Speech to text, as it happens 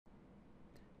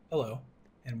Hello,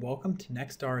 and welcome to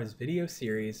Nexstara's video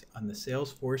series on the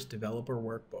Salesforce Developer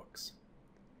Workbooks.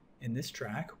 In this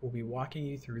track, we'll be walking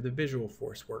you through the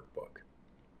Visualforce workbook.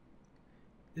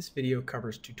 This video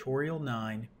covers Tutorial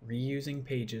 9, Reusing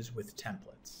Pages with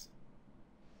Templates.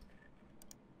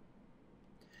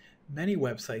 Many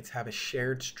websites have a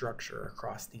shared structure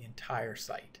across the entire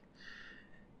site.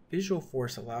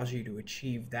 Visualforce allows you to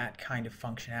achieve that kind of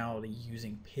functionality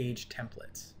using page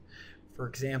templates. For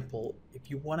example,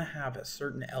 if you want to have a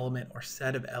certain element or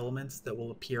set of elements that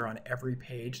will appear on every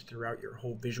page throughout your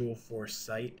whole Visualforce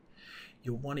site,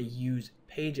 you'll want to use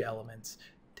page elements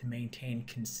to maintain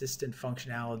consistent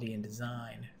functionality and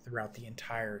design throughout the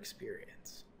entire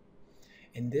experience.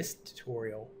 In this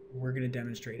tutorial, we're going to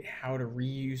demonstrate how to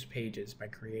reuse pages by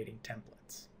creating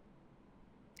templates.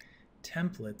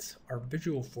 Templates are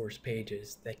Visualforce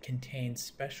pages that contain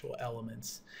special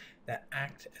elements that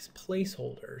act as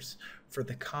placeholders for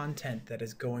the content that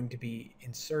is going to be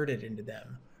inserted into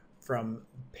them from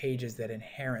pages that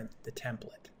inherit the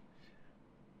template.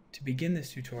 To begin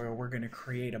this tutorial, we're going to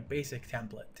create a basic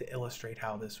template to illustrate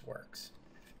how this works.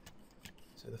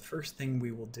 So the first thing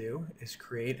we will do is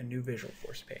create a new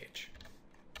Visualforce page.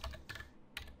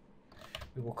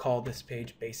 We will call this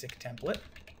page Basic Template.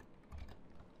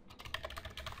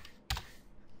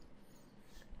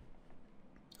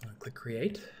 Click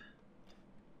Create.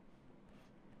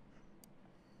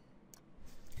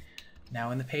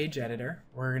 Now in the page editor,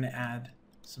 we're going to add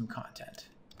some content.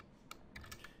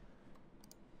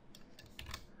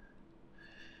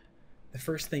 The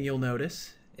first thing you'll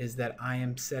notice is that I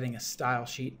am setting a style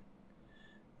sheet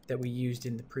that we used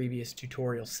in the previous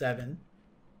tutorial 7,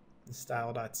 the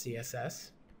style.css.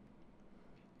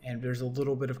 And there's a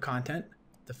little bit of content.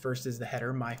 The first is the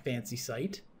header, My Fancy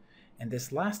Site. And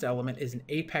this last element is an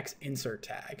Apex insert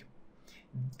tag.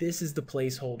 This is the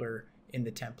placeholder in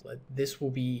the template. This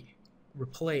will be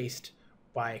replaced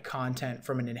by content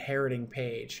from an inheriting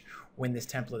page when this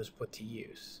template is put to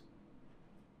use.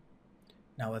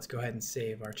 Now let's go ahead and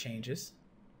save our changes.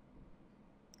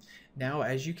 Now,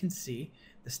 as you can see,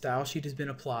 the style sheet has been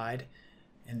applied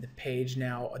and the page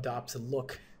now adopts a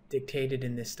look dictated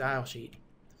in this style sheet.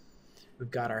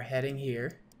 We've got our heading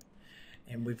here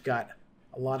and we've got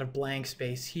a lot of blank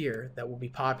space here that will be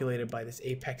populated by this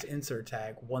Apex insert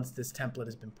tag once this template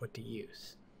has been put to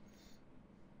use.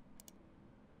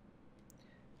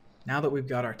 Now that we've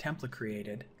got our template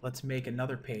created, let's make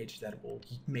another page that will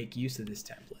make use of this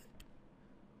template.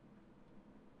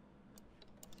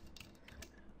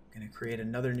 I'm going to create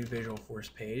another new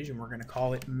Visualforce page and we're going to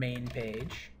call it Main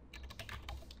Page.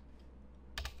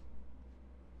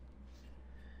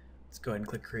 Let's go ahead and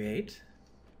click Create.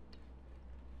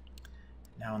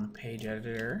 Now in the page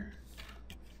editor,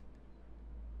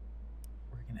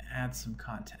 we're going to add some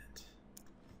content.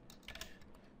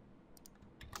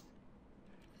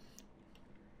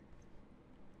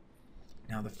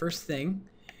 Now the first thing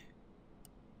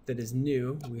that is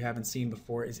new, we haven't seen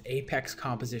before, is Apex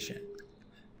composition.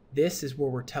 This is where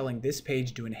we're telling this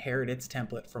page to inherit its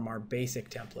template from our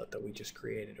basic template that we just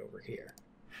created over here.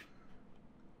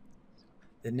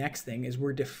 The next thing is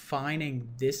we're defining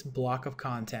this block of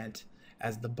content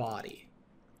as the body.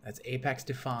 That's Apex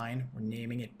define. We're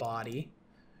naming it body.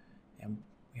 And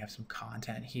we have some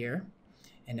content here.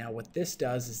 And now what this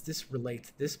does is this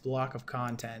relates this block of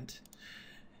content.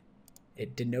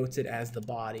 It denotes it as the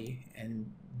body.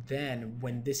 And then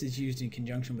when this is used in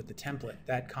conjunction with the template,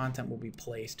 that content will be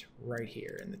placed right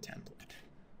here in the template.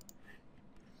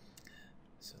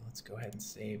 So let's go ahead and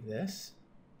save this.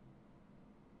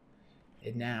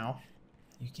 And now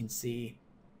you can see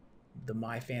the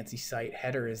My Fancy Site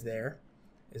header is there,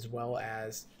 as well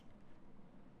as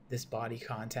this body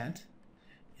content.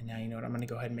 And now you know what, I'm going to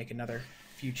go ahead and make another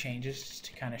few changes just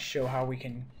to kind of show how we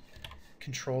can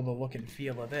control the look and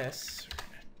feel of this.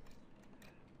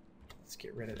 Let's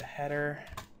get rid of the header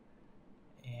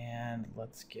and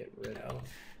let's get rid of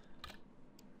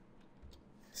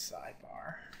the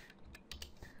sidebar.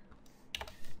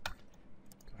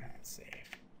 Go ahead and save.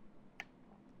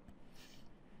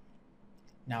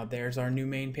 Now there's our new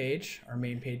main page. Our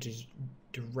main page is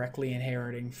directly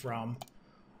inheriting from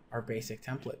our basic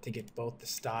template to get both the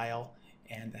style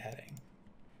and the heading.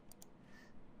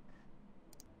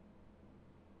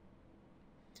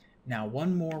 Now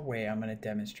one more way I'm going to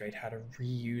demonstrate how to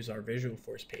reuse our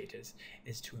Visualforce pages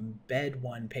is to embed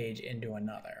one page into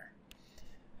another.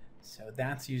 So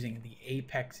that's using the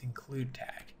Apex include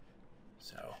tag.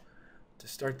 So to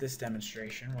start this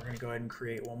demonstration, we're going to go ahead and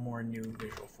create one more new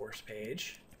Visualforce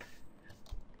page.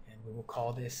 And we will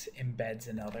call this Embeds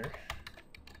Another.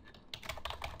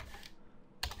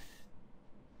 Let's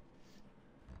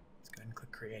go ahead and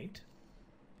click create.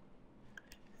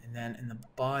 And then in the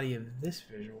body of this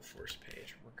Visualforce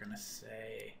page, we're going to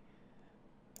say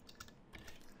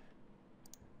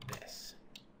this.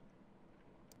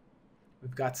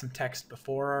 We've got some text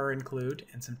before our include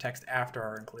and some text after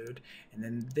our include. And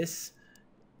then this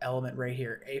element right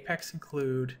here, apex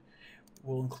include,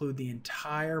 will include the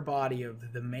entire body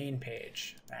of the main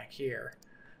page back here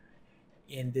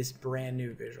in this brand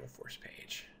new Visualforce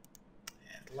page.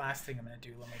 And the last thing I'm going to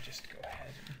do, let me just go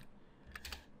ahead and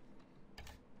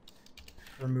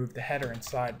remove the header and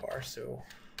sidebar so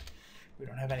we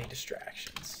don't have any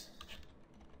distractions.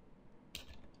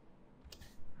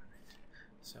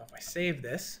 So if I save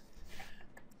this,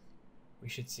 we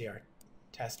should see our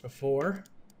test before,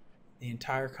 the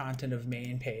entire content of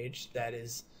main page, that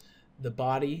is the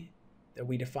body that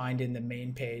we defined in the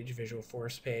main page,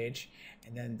 Visualforce page,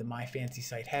 and then the My Fancy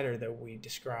Site header that we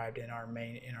described in our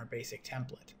basic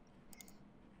template.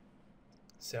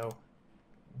 So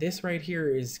this right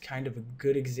here is kind of a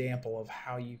good example of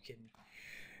how you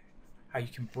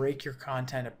can break your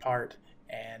content apart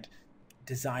and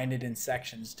design it in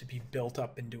sections to be built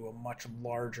up into a much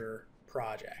larger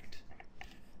project.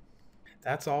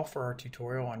 That's all for our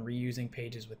tutorial on reusing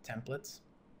pages with templates.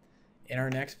 In our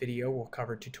next video, we'll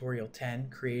cover tutorial 10,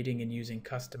 creating and using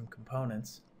custom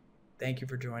components. Thank you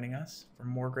for joining us. For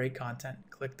more great content,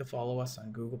 click to follow us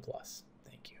on Google+.